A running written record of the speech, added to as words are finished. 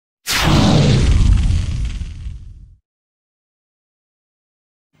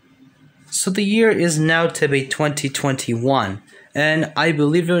So the year is now to be 2021, and I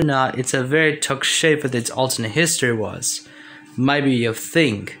believe it or not, it's a very took shape that its alternate history was. Maybe you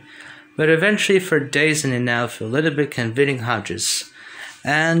think, but eventually for days in and out for a little bit convening hundreds.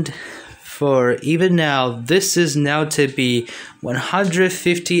 And for even now, this is now to be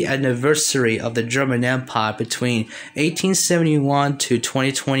 150th anniversary of the German Empire between 1871 to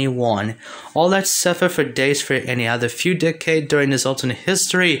 2021. All that suffered for days for any other few decades during this alternate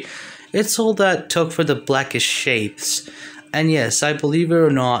history. It's all that took for the blackish shapes. And yes, I believe it or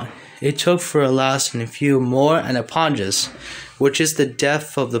not, it took for a last and a few more and a Panjas, which is the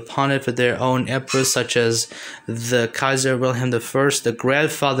death of the pontiff of their own emperors such as the Kaiser Wilhelm I, the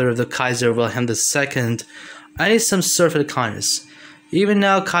grandfather of the Kaiser Wilhelm II. I need some sort of kindness. Even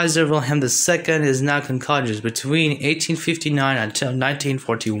now, Kaiser Wilhelm II is now unconscious between 1859 until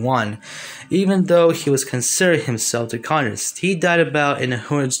 1941, even though he was considered himself the communist. He died about in the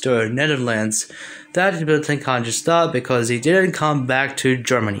Hohenzollern Netherlands. That he built unconscious thought because he didn't come back to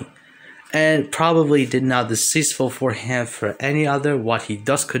Germany, and probably did not deceitful for him for any other what he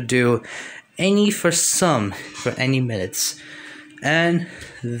thus could do, any for any minutes, and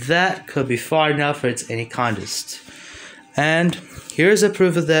that could be far enough for its any contest. And here's a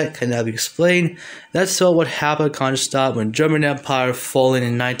proof of that cannot be explained. That's all what happened Kronstadt when German Empire fallen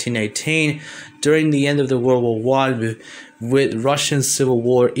in 1918 during the end of the World War I with Russian Civil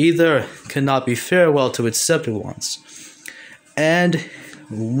War either cannot be farewell to its separate ones. And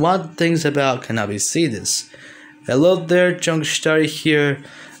one thing's about cannot be see this. Hello there, Junk Study here,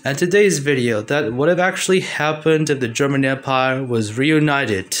 and today's video that what have actually happened if the German Empire was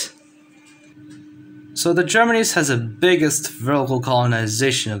reunited. So the Germany's has the biggest vertical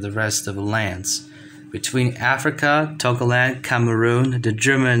colonization of the rest of the lands. Between Africa, Togoland, Cameroon, the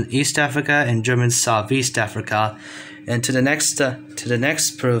German East Africa and German Southeast Africa, and to the next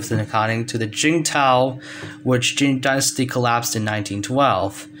proof then according to the Jingtao, which Jin dynasty collapsed in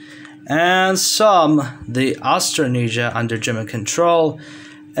 1912. And the Austronesia under German control,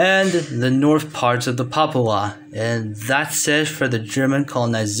 and the north parts of the Papua, and that's it for the German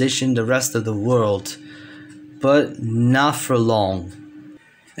colonization the rest of the world. But not for long.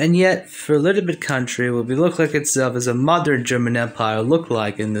 And yet, for a little bit country will be look like itself as a modern German Empire look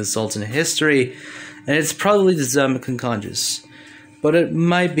like in this alternate history, and it's probably the Zambican countries. But it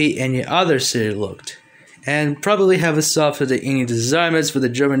might be any other city looked, and probably have a soft of any designs for the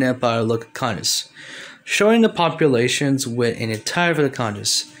German Empire look countries, showing the populations with an entire for the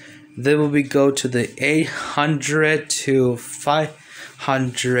countries. They will be go to the 800 to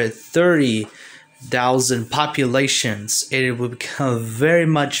 530,000 populations. It will become very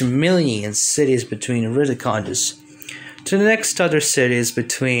much million cities between the countries. To the next other cities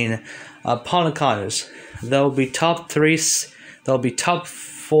between countries, there will be top 4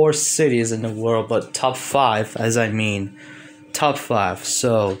 cities in the world, but top 5 as I mean top 5.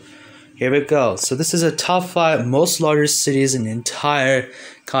 So here we go. So this is a top 5 most largest cities in the entire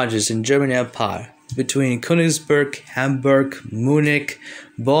countries in German Empire, between Königsberg, Hamburg, Munich,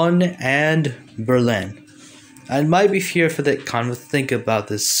 Bonn, and Berlin. I might be here for that kind of think about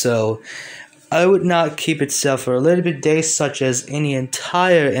this, so I would not keep itself for a little bit days such as any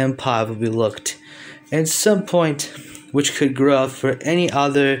entire empire would be looked. At some point, which could grow up for any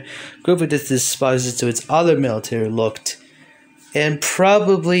other group that despises to its other military looked, and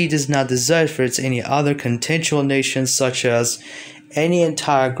probably does not desire for its any other contentious nations such as any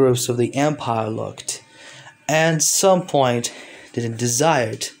entire groups of the empire looked, and some point didn't desire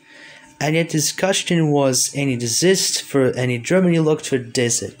it, and yet discussion was any desist for any Germany looked for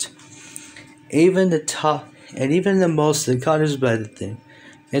desert. Even the top and even the most of the countries by the thing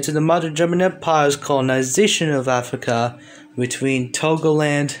into the modern German Empire's colonization of Africa between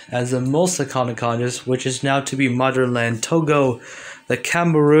Togoland as the most iconic countries, which is now to be motherland Togo, the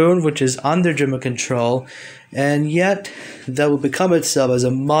Cameroon, which is under German control, and yet that will become itself as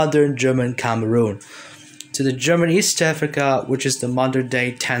a modern German Cameroon. To the German East Africa, which is the modern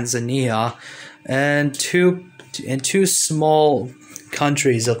day Tanzania, and two small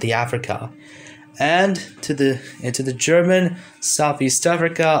countries of the Africa, and to the German Southeast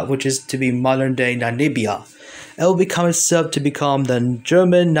Africa, which is to be modern day Namibia. It will become itself to become the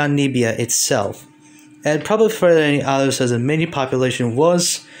German Namibia itself, and probably for any others as a mini population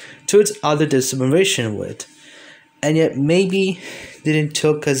was to its other disinformation with, and yet maybe didn't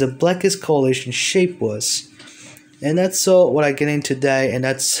took as a blackest coalition shape was. And that's all what I get in today, and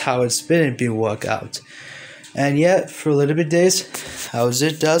that's how it's been worked out. And yet for a little bit days, as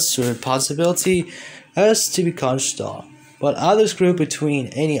it does to a possibility as to become star, but others grew between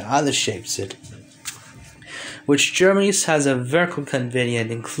any other shapes it. which Germany has a very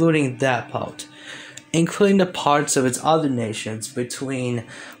convenient, including that part, including the parts of its other nations between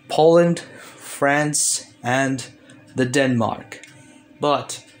Poland, France, and the Denmark,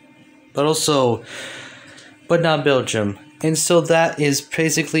 but not Belgium. And so that is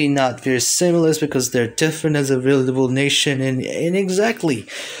basically not very similar because they're different as a available nation and exactly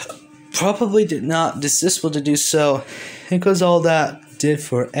probably did not desist to do so because all that did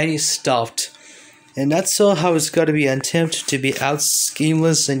for any stuffed. And that's all how it's got to be attempted to be out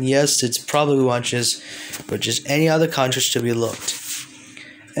schemeless, and yes, it's probably watches, but just any other countries to be looked.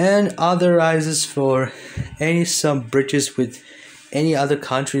 And authorizes for any some bridges with any other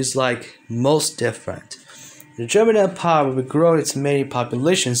countries like most different. The German Empire will be growing its many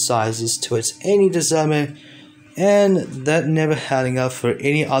population sizes to its any desire, and that never had enough for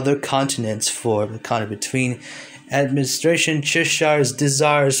any other continents for the kind of between administration, Cheshire's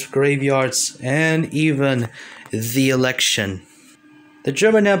desires, graveyards, and even the election. The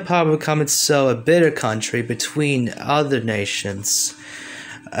German Empire will become itself a bitter country between other nations,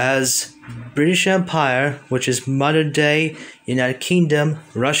 as British Empire, which is modern day United Kingdom,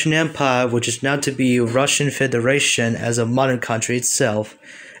 Russian Empire, which is now to be Russian Federation as a modern country itself,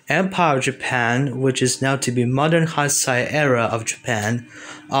 Empire of Japan, which is now to be modern Heisei era of Japan,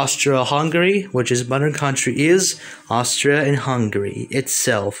 Austria-Hungary, which is modern country is Austria and Hungary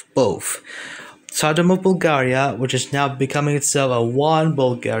itself, both. Tsardom of Bulgaria, which is now becoming itself a one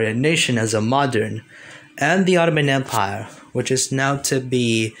Bulgarian nation as a modern, and the Ottoman Empire, which is now to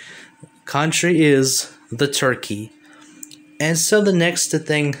be country is the Turkey. And so the next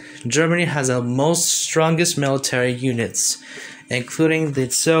thing, Germany has the most strongest military units, including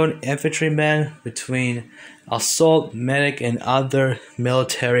its own infantrymen between assault, medic, and other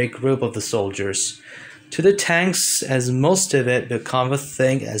military group of the soldiers, to the tanks, as most of it become a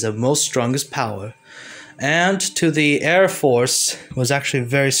thing as a most strongest power, and to the air force was actually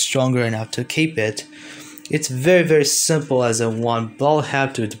very stronger enough to keep it. It's very simple as a one ball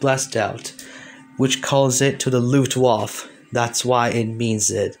have to blast out, which calls it to the Luftwaffe. That's why it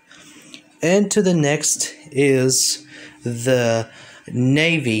means it. And to the next is the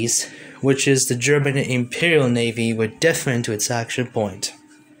navies, which is the German Imperial Navy, with different to its action point.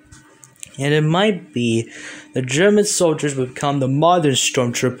 And it might be the German soldiers would become the modern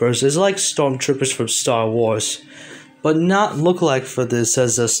stormtroopers. It's like stormtroopers from Star Wars, but not look like for this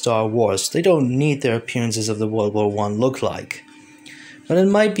as a Star Wars. They don't need their appearances of the World War I look like. But it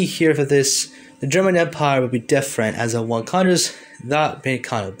might be here for this. The German Empire would be different as a one countries that being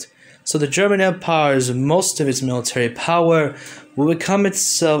counted. So the German Empire's most of its military power will become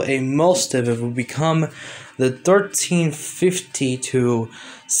itself most of it will become the 1350 to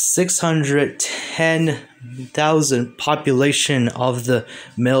 610,000 population of the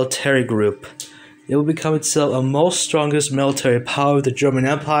military group. It will become itself a most strongest military power of the German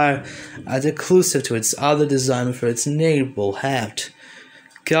Empire, as inclusive to its other design for its naval heft.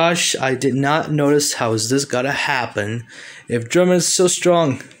 Gosh, I did not notice how is this gotta happen. If German is so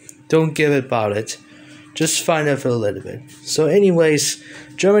strong, don't give it about it. Just find out for a little bit. So anyways,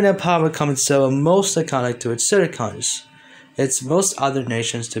 German Empire will become itself most iconic to its citizens. It's most other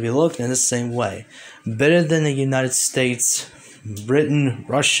nations to be looked in the same way. Better than the United States, Britain,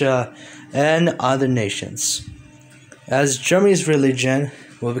 Russia, and other nations. As Germany's religion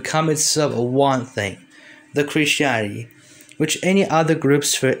will become itself a one thing, the Christianity, which any other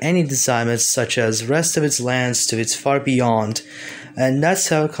groups for any desires such as rest of its lands to its far beyond, and that's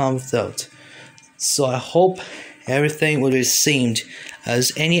how it comes out. So I hope everything will be seemed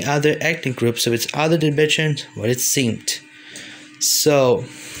as any other ethnic groups of its other dimensions what it seemed. So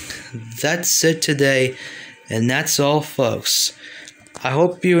that's it today, and that's all folks. I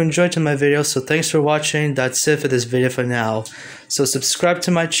hope you enjoyed my video, so thanks for watching. That's it for this video for now. So subscribe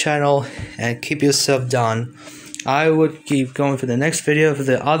to my channel and keep yourself done. I would keep going for the next video for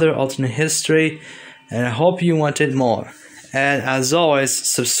the other alternate history, and I hope you wanted more. And as always,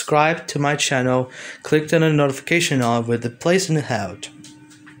 subscribe to my channel, click on the notification on with the place in the out.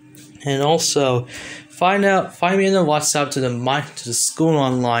 And also find me in the WhatsApp to the school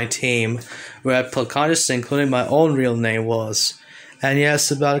online team where I put contests including my own real name was. And yes,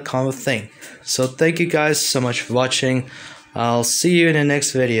 about a common thing. So thank you guys so much for watching. I'll see you in the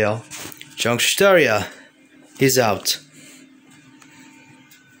next video. Junksteria is out.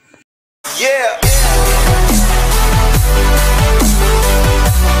 Yeah.